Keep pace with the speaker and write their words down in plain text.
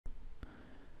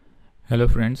Hello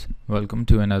friends, welcome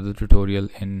to another tutorial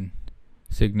in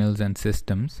signals and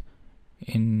systems.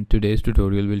 In today's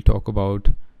tutorial we'll talk about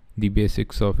the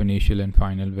basics of initial and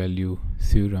final value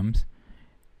theorems,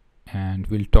 and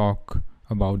we'll talk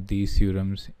about these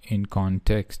theorems in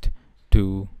context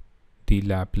to the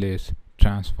Laplace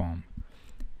transform.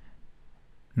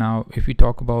 Now if we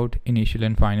talk about initial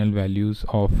and final values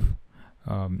of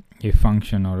a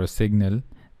function or a signal,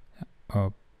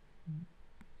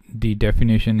 the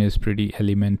definition is pretty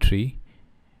elementary.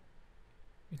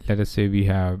 Let us say we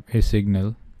have a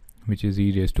signal which is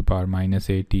e raised to power minus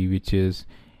at, which is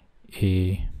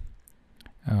a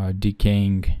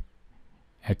decaying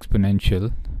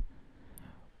exponential.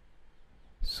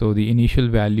 So the initial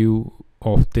value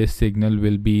of this signal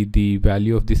will be the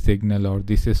value of the signal or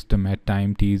the system at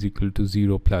time t is equal to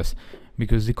 0 plus,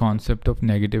 because the concept of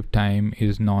negative time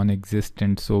is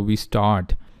non-existent. So we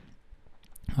start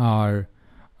our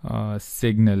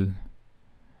signal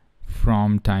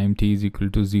from time t is equal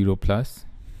to 0 plus.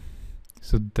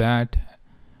 So that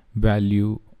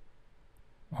value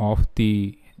of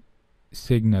the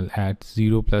signal at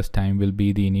 0 plus time will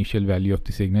be the initial value of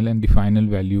the signal, and the final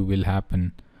value will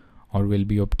happen or will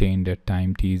be obtained at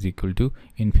time t is equal to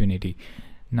infinity.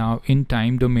 Now in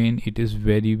time domain it is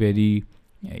very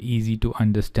easy to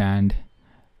understand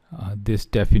this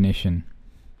definition,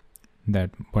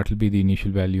 that what will be the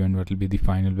initial value and what will be the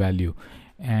final value.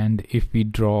 And if we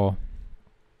draw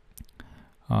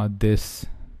these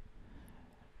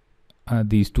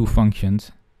two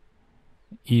functions,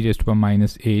 e raised to power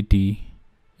minus at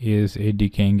is a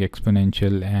decaying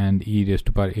exponential and e raised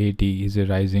to power at is a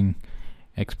rising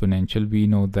exponential. We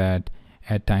know that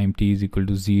at time t is equal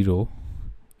to 0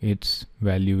 its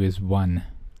value is 1,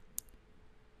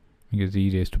 because e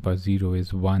raised to power 0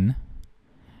 is 1,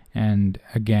 and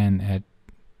again at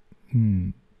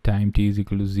time t is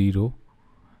equal to 0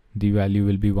 the value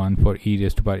will be 1 for e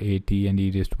raised to power at and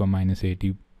e raised to power minus at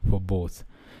for both.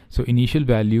 So initial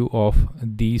value of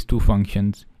these two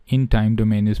functions in time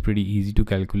domain is pretty easy to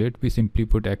calculate. We simply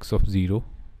put x of 0,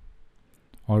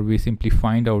 or we simply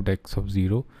find out x of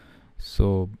 0.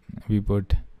 So we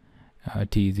put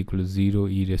t is equal to 0,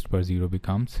 e raised to power 0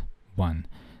 becomes 1.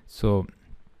 So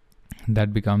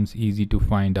that becomes easy to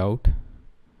find out.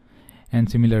 And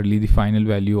similarly the final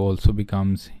value also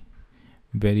becomes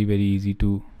very easy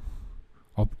to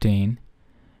obtain,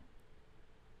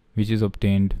 which is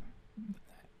obtained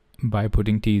by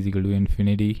putting t is equal to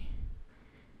infinity,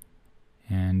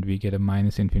 and we get a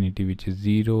minus infinity which is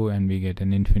 0, and we get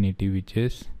an infinity which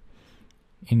is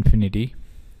infinity.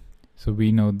 So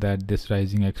we know that this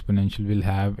rising exponential will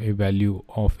have a value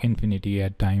of infinity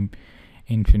at time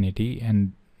infinity,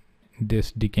 and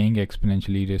this decaying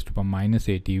exponential e raised to power minus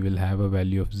at will have a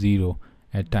value of 0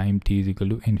 at time t is equal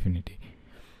to infinity.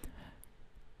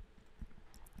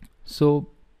 So,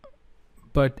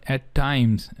 but at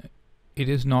times it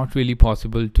is not really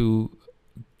possible to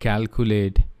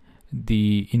calculate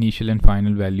the initial and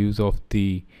final values of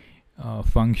the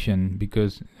function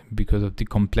because of the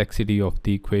complexity of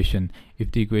the equation.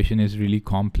 If the equation is really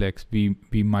complex, we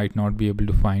might not be able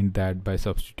to find that by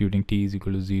substituting t is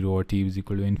equal to 0 or t is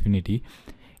equal to infinity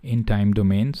in time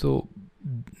domain. So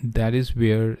that is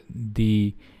where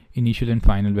the initial and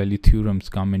final value theorems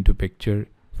come into picture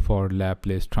for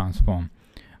Laplace transform.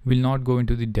 We'll not go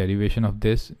into the derivation of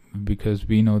this, because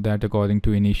we know that according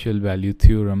to initial value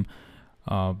theorem,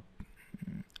 the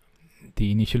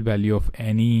initial value of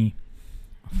any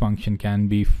function can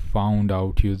be found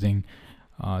out using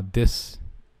this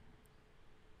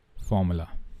formula.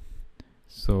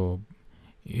 So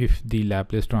if the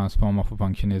Laplace transform of a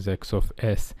function is x of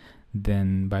s,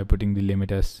 then by putting the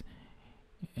limit s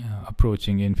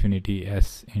approaching infinity,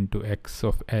 s into x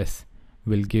of s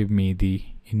will give me the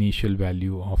initial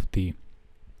value of the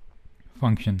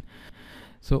function.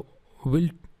 So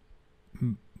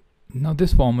now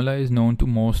this formula is known to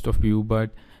most of you, but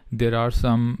there are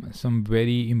some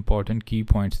very important key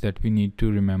points that we need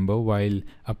to remember while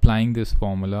applying this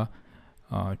formula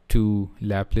to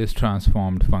Laplace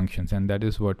transformed functions, and that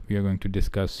is what we are going to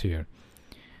discuss here.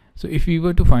 So if we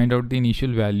were to find out the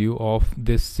initial value of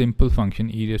this simple function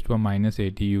e raised to power minus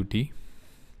at ut,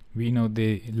 we know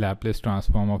the Laplace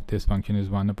transform of this function is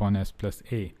 1 upon s plus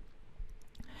a,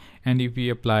 and if we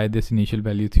apply this initial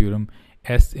value theorem,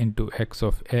 s into x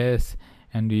of s,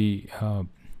 and we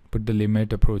put the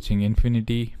limit approaching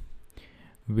infinity,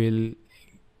 we'll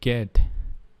get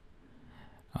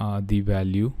the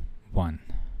value 1.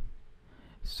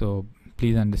 So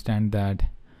please understand that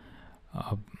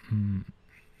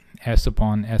s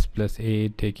upon s plus a,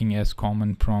 taking s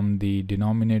common from the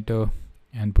denominator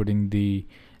and putting the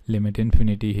limit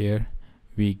infinity here,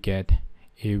 we get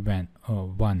a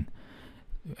 1.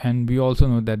 And we also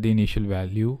know that the initial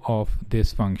value of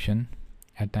this function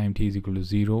at time t is equal to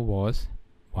 0 was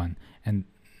 1, and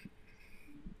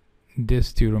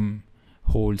this theorem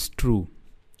holds true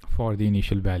for the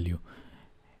initial value.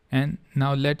 And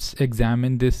now let's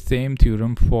examine this same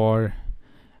theorem for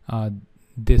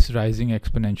this rising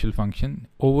exponential function.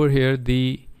 Over here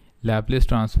the Laplace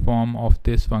transform of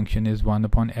this function is 1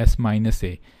 upon s minus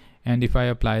a, and if I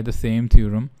apply the same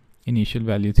theorem, initial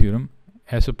value theorem,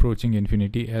 s approaching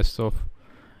infinity, s of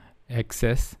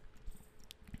xs,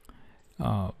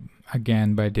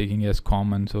 again by taking s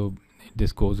common, so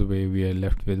this goes away, we are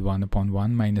left with 1 upon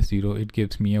 1 minus 0, it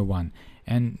gives me a 1.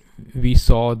 And we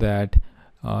saw that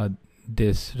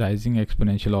this rising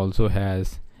exponential also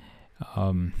has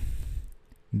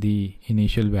the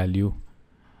initial value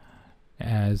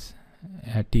as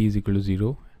at t is equal to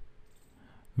 0,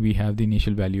 we have the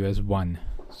initial value as 1.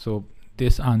 So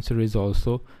this answer is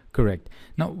also correct.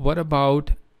 Now what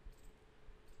about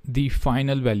the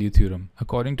final value theorem?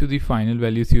 According to the final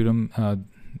value theorem,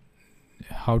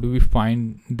 how do we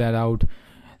find that out?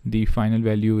 The final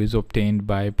value is obtained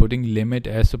by putting limit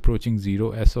s approaching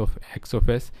 0, s of x of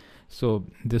s. So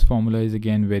this formula is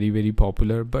again very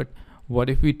popular, but what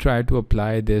if we try to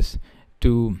apply this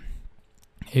to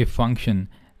a function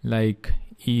like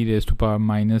e raised to power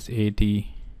minus at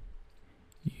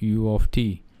u of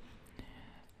t?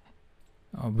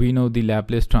 We know the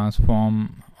Laplace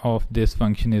transform of this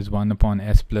function is 1 upon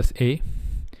s plus a.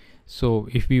 So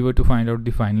if we were to find out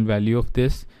the final value of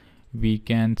this, we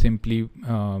can simply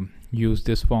use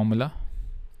this formula.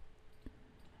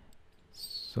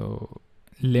 So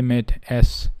limit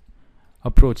s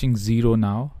approaching 0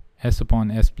 now, s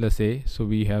upon s plus a, so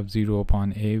we have 0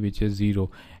 upon a, which is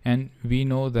 0, and we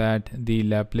know that the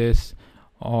Laplace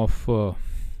of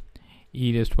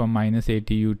e raised to power minus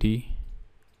at ut,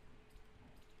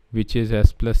 which is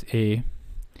s plus a,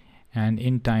 and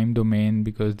in time domain,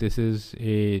 because this is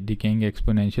a decaying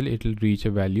exponential, it will reach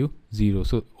a value 0.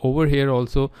 So over here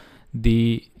also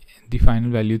the final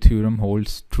value theorem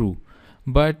holds true,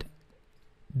 but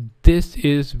this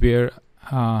is where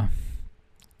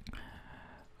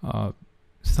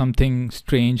something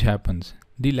strange happens.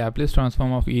 The Laplace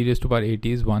transform of e raised to power at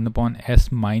is 1 upon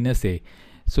s minus a.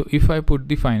 So if I put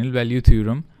the final value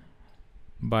theorem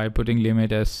by putting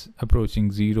limit s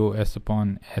approaching 0, s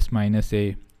upon s minus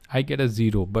a, I get a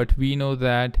 0. But we know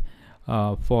that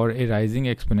for a rising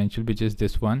exponential, which is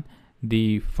this one,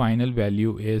 the final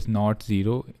value is not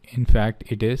 0. In fact,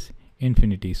 it is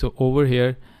infinity. So over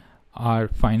here our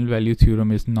final value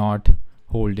theorem is not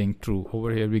holding true.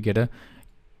 Over here we get an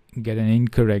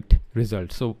incorrect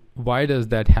result. So why does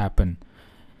that happen?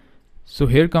 So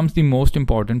here comes the most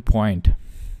important point.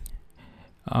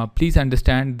 Please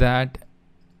understand that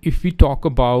if we talk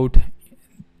about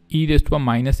e raised to a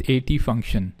minus at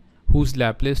function whose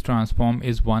Laplace transform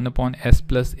is 1 upon s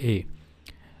plus a,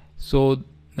 so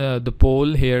the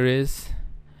pole here is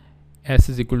s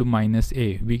is equal to minus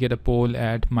a, we get a pole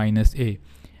at minus a.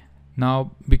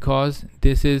 Now because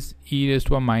this is e raised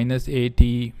to a minus at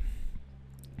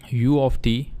u of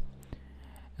t,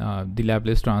 the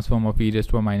Laplace transform of e raised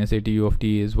to a minus at u of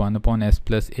t is 1 upon s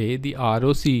plus a, the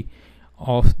ROC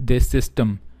of this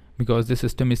system, because the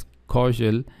system is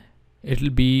causal, it will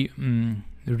be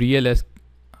real s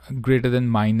greater than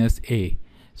minus a.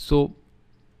 So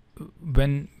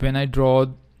when I draw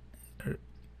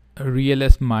real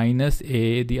s minus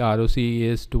a, the ROC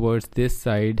is towards this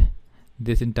side,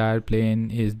 this entire plane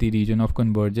is the region of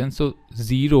convergence, so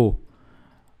 0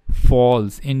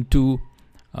 falls into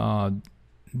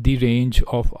the range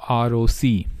of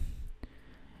ROC.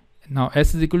 Now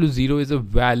s is equal to 0 is a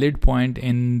valid point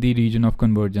in the region of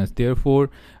convergence. Therefore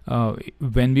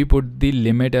when we put the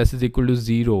limit s is equal to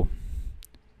 0,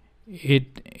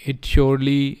 it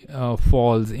surely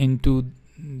falls into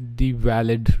the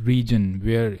valid region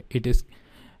where it is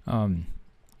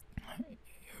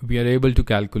we are able to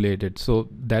calculate it. So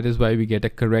that is why we get a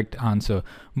correct answer.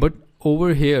 But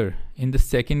over here in the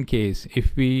second case,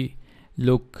 if we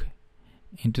look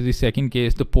into the second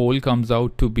case, the pole comes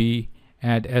out to be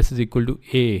at s is equal to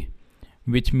a,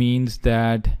 which means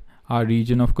that our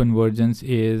region of convergence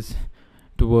is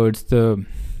towards the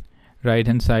right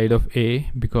hand side of a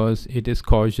because it is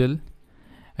causal.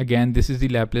 Again, this is the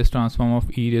Laplace transform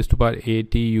of e raised to power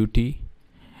at ut.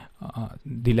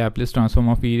 The Laplace transform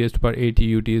of e raised to power at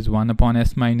ut is 1 upon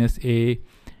s minus a.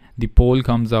 The pole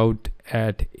comes out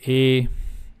at a,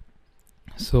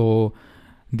 so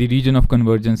the region of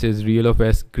convergence is real of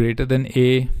s greater than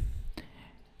a.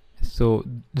 So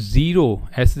 0,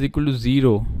 s is equal to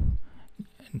 0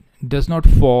 does not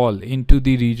fall into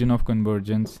the region of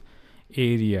convergence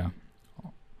area.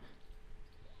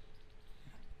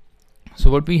 So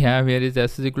what we have here is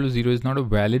s is equal to 0 is not a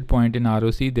valid point in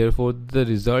ROC, therefore the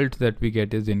result that we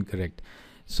get is incorrect.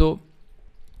 So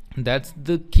that's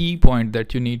the key point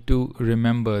that you need to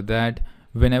remember, that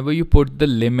whenever you put the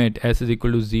limit s is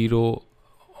equal to 0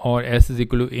 or s is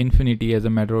equal to infinity, as a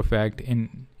matter of fact,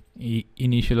 in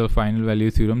initial or final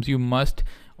value theorems, you must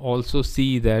also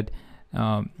see that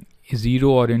 0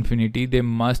 or infinity, they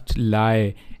must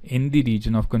lie in the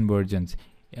region of convergence.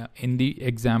 In the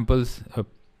examples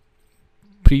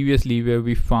previously where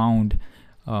we found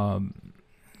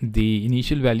the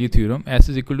initial value theorem, s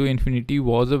is equal to infinity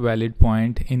was a valid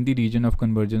point in the region of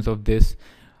convergence of this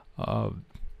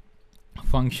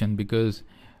function, because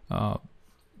our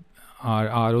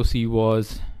ROC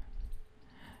was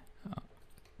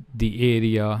the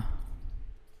area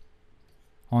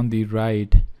on the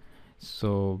right,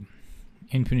 so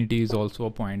infinity is also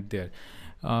a point there.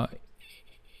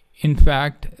 In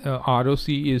fact, ROC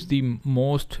is the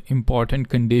most important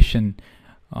condition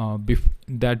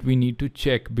that we need to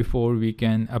check before we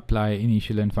can apply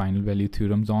initial and final value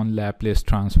theorems on Laplace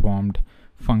transformed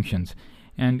functions.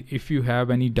 And if you have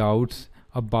any doubts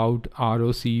about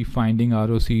ROC, finding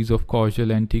ROCs of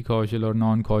causal, anti-causal or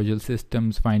non-causal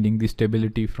systems, finding the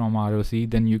stability from ROC,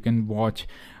 then you can watch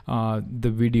the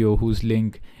video whose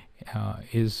link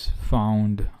is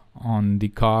found on the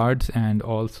cards and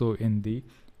also in the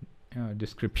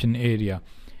description area.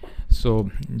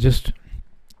 So just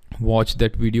watch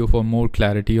that video for more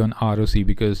clarity on ROC,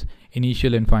 because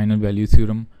initial and final value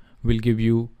theorem will give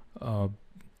you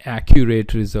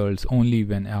accurate results only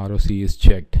when ROC is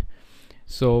checked.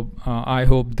 So I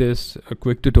hope this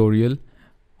quick tutorial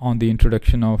on the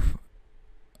introduction of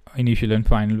initial and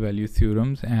final value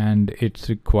theorems and its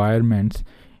requirements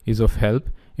is of help.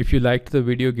 If you liked the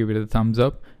video, give it a thumbs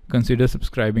up. Consider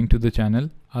subscribing to the channel.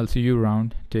 I'll see you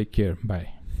around. Take care.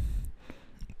 Bye.